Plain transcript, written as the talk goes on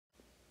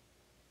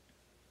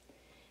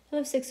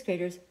Hello, sixth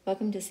graders.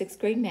 Welcome to sixth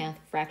grade math,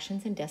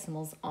 fractions and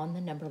decimals on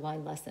the number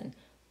line lesson.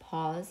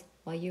 Pause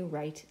while you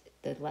write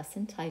the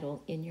lesson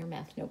title in your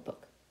math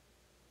notebook.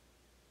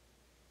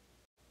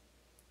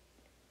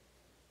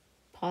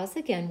 Pause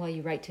again while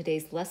you write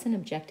today's lesson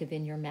objective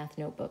in your math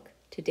notebook.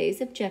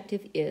 Today's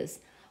objective is,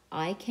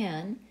 I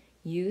can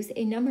use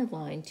a number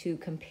line to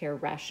compare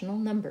rational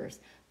numbers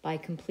by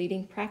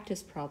completing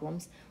practice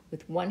problems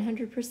with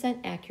 100%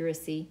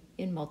 accuracy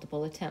in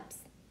multiple attempts.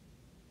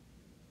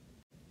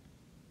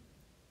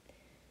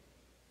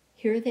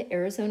 Here are the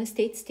Arizona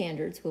State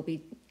Standards we'll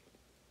be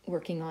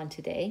working on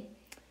today.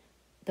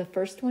 The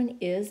first one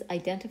is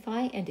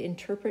identify and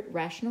interpret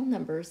rational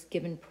numbers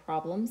given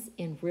problems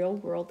in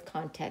real-world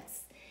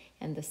contexts.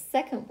 And the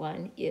second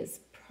one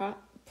is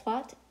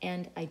plot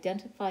and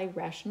identify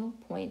rational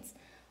points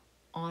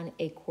on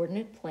a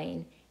coordinate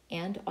plane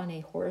and on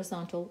a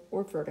horizontal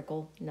or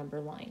vertical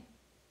number line.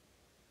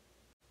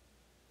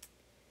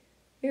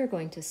 We are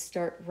going to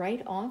start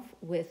right off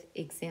with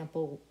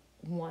example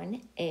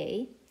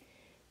 1A,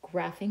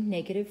 graphing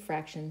negative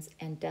fractions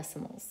and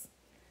decimals.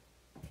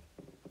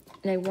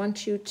 And I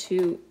want you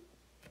to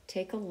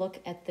take a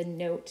look at the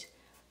note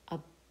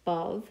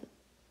above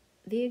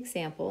the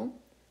example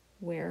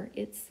where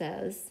it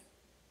says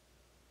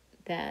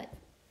that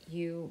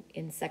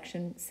in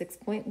section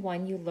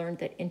 6.1, you learned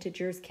that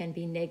integers can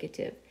be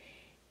negative.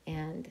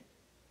 And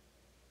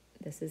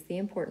this is the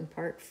important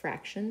part,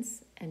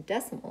 fractions and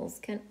decimals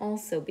can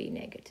also be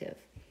negative.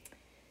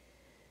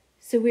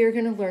 So we are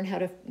going to learn how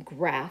to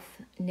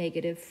graph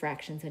negative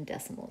fractions and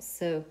decimals.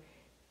 So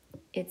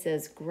it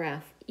says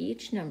graph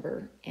each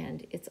number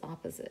and its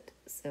opposite.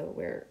 So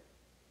we're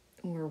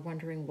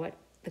wondering what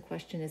the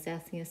question is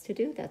asking us to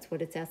do. That's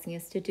what it's asking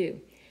us to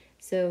do.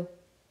 So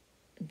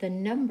the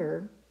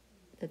number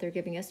that they're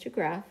giving us to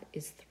graph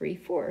is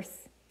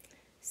 3/4.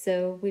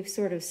 So we've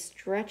sort of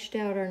stretched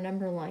out our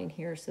number line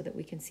here so that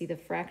we can see the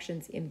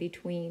fractions in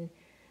between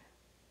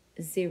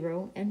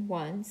 0 and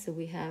 1. So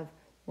we have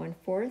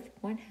 1/4,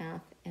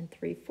 1/2, and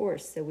 3/4.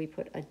 So we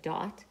put a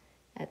dot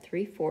at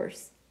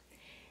 3/4.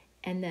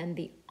 And then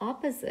the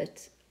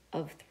opposite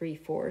of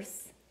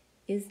 3/4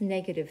 is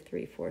negative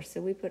 3/4.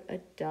 So we put a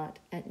dot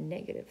at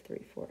negative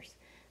 3/4.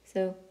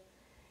 So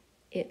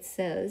it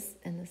says,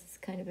 and this is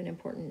kind of an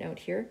important note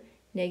here,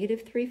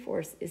 negative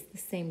 3/4 is the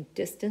same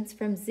distance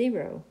from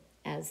 0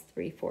 as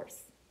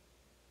 3/4.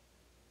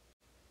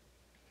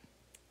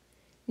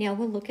 Now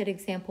we'll look at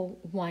example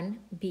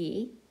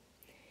 1B.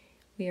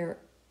 We are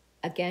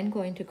again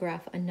going to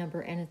graph a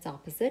number and its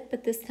opposite,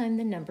 but this time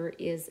the number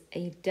is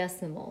a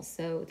decimal.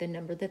 So the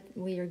number that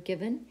we are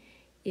given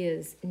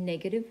is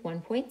negative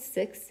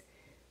 1.6.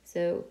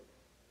 So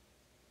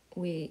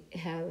we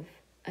have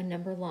a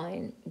number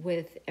line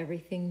with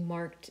everything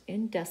marked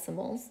in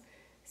decimals.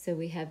 So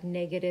we have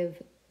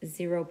negative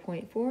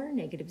 0.4,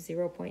 negative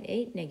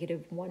 0.8,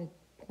 negative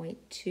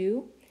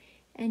 1.2,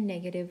 and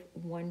negative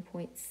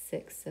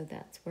 1.6. So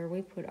that's where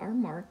we put our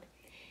mark.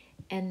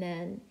 And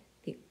then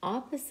the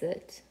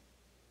opposite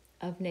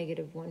of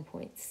negative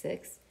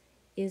 1.6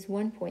 is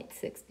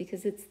 1.6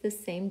 because it's the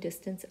same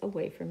distance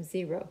away from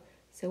 0.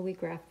 So we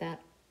graph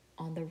that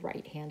on the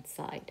right-hand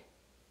side.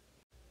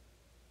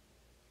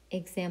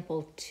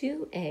 Example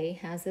 2A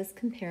has us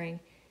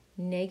comparing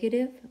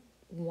negative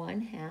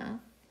 1/2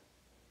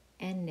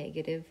 and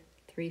negative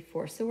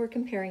 3/4. So we're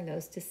comparing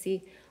those to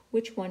see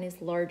which one is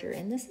larger.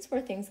 And this is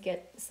where things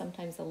get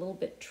sometimes a little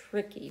bit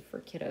tricky for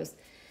kiddos.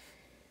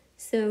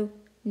 So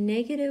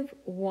negative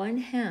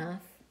 1/2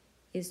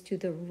 is to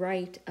the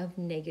right of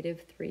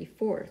negative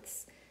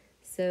 3/4.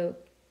 So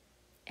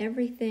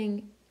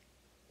everything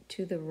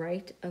to the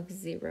right of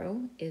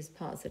 0 is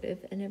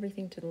positive and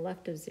everything to the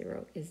left of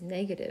 0 is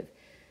negative.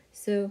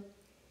 So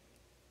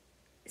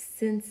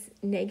since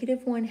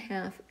negative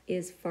 1/2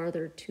 is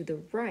farther to the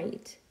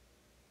right,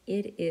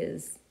 it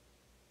is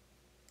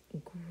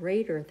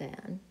greater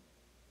than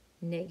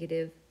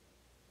negative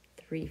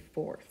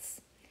 3/4.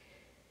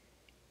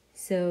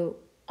 So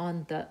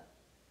on the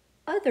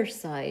other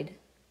side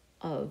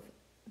of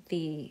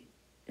the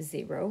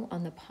 0,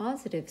 on the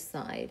positive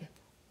side,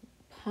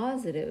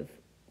 positive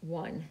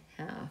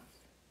 1/2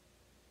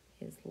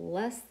 is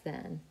less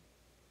than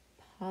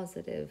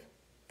positive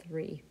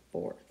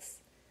 3/4.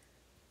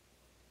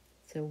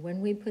 So when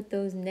we put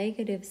those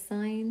negative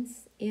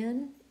signs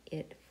in,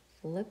 it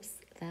flips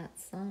that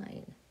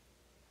sign.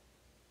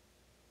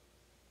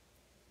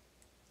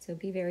 So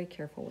be very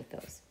careful with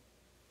those.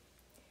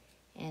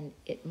 And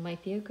it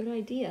might be a good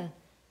idea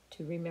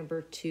to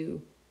remember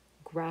to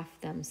graph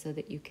them so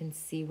that you can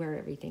see where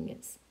everything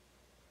is.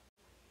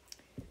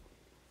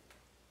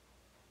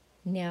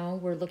 Now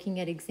we're looking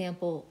at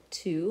example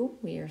 2.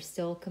 We are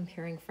still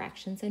comparing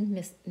fractions and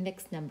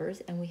mixed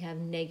numbers, and we have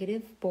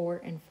negative 4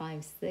 and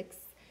 5/6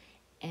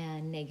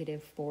 and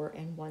negative 4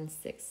 and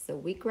 1/6. So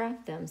we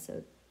graph them.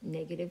 So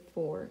negative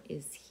 4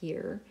 is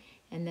here,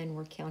 and then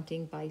we're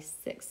counting by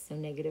 6. So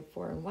negative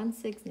 4 and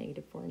 1/6,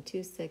 negative 4 and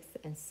 2/6,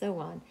 and so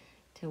on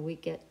till we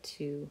get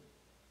to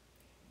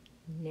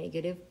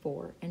negative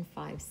 4 and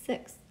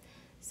 5/6.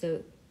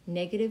 So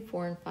Negative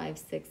 4 and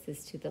 5/6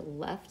 is to the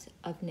left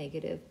of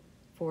negative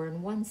 4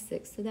 and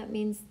 1/6. So that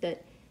means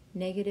that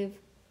negative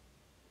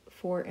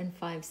 4 and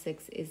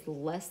 5/6 is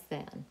less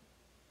than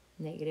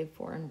negative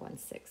 4 and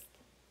 1/6.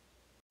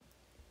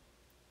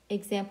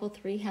 Example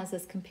 3 has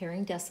us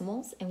comparing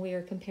decimals, and we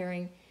are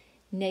comparing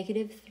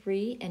negative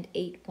 3 and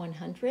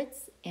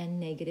 8/100ths and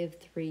negative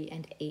 3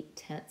 and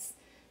 8/10ths.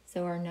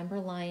 So our number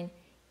line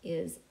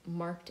is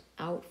marked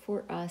out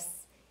for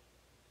us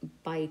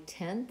by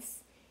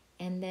tenths,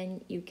 and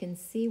then you can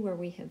see where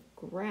we have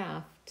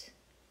graphed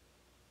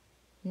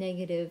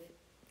negative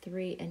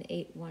 3 and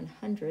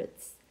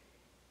 8/100ths,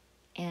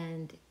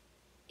 and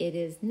it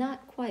is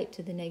not quite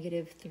to the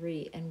negative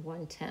 3 and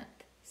 1/10.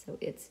 So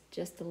it's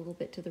just a little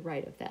bit to the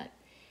right of that.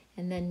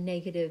 And then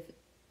negative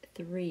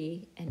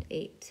 3 and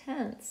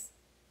 8/10ths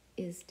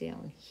is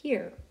down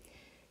here.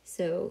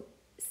 So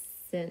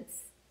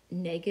since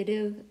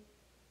negative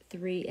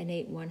 3 and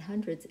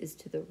 8/100ths is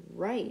to the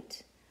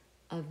right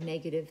of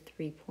negative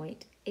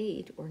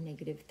 3.8 or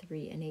negative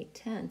 3 and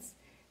 8/10ths,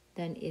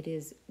 then it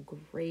is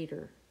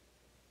greater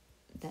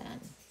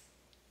than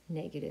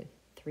negative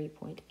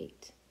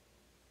 3.8.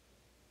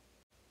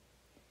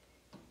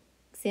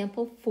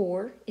 Example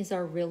 4 is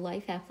our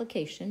real-life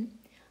application.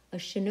 A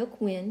Chinook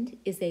wind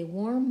is a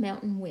warm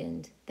mountain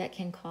wind that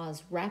can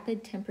cause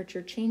rapid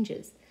temperature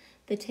changes.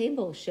 The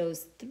table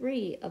shows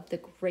 3 of the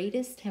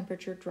greatest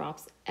temperature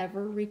drops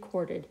ever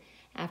recorded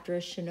after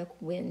a Chinook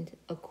wind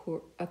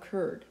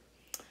occurred.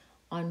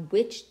 On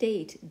which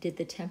date did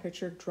the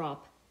temperature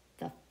drop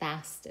the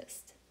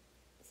fastest?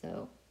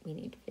 So we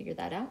need to figure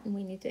that out, and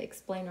we need to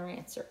explain our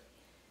answer.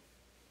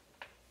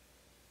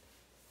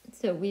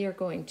 So we are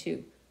going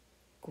to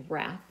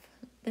graph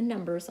the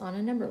numbers on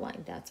a number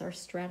line. That's our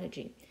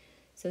strategy.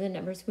 So the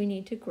numbers we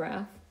need to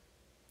graph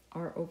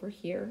are over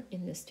here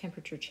in this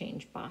temperature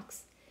change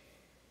box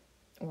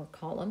or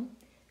column.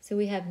 So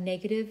we have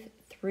negative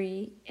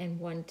 3 and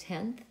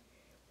 1/10,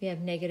 we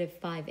have negative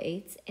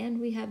 5/8,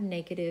 and we have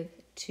negative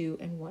 2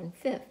 and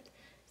 1/5.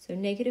 So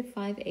negative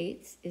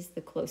 5/8 is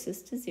the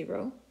closest to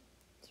 0.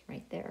 It's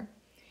right there.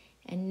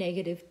 And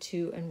negative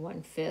 2 and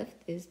 1/5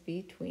 is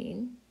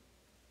between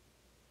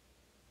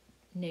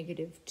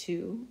negative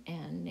 2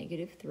 and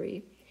negative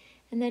 3.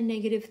 And then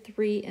negative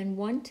 3 and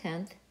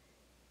 1/10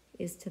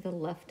 is to the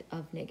left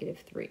of negative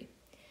 3.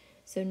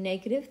 So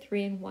negative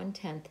 3 and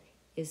 1/10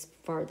 is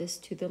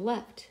farthest to the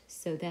left.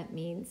 So that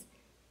means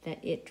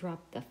that it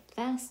dropped the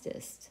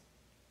fastest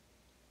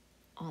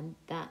on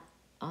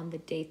the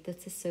date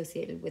that's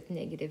associated with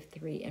negative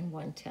 3 and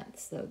 1/10.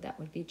 So that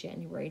would be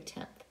January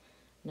 10th,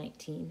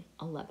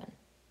 1911.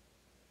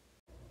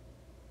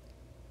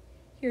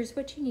 Here's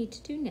what you need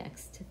to do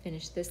next to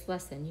finish this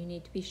lesson. You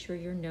need to be sure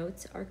your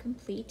notes are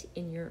complete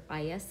in your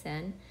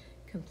ISN,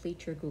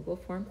 complete your Google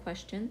Form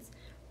questions,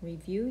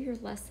 review your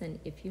lesson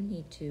if you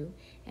need to,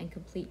 and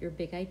complete your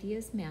Big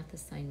Ideas math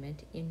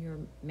assignment in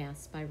your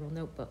Math Spiral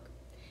notebook.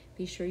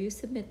 Be sure you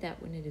submit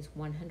that when it is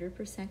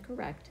 100%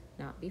 correct,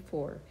 not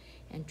before,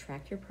 and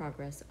track your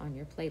progress on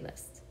your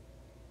playlist.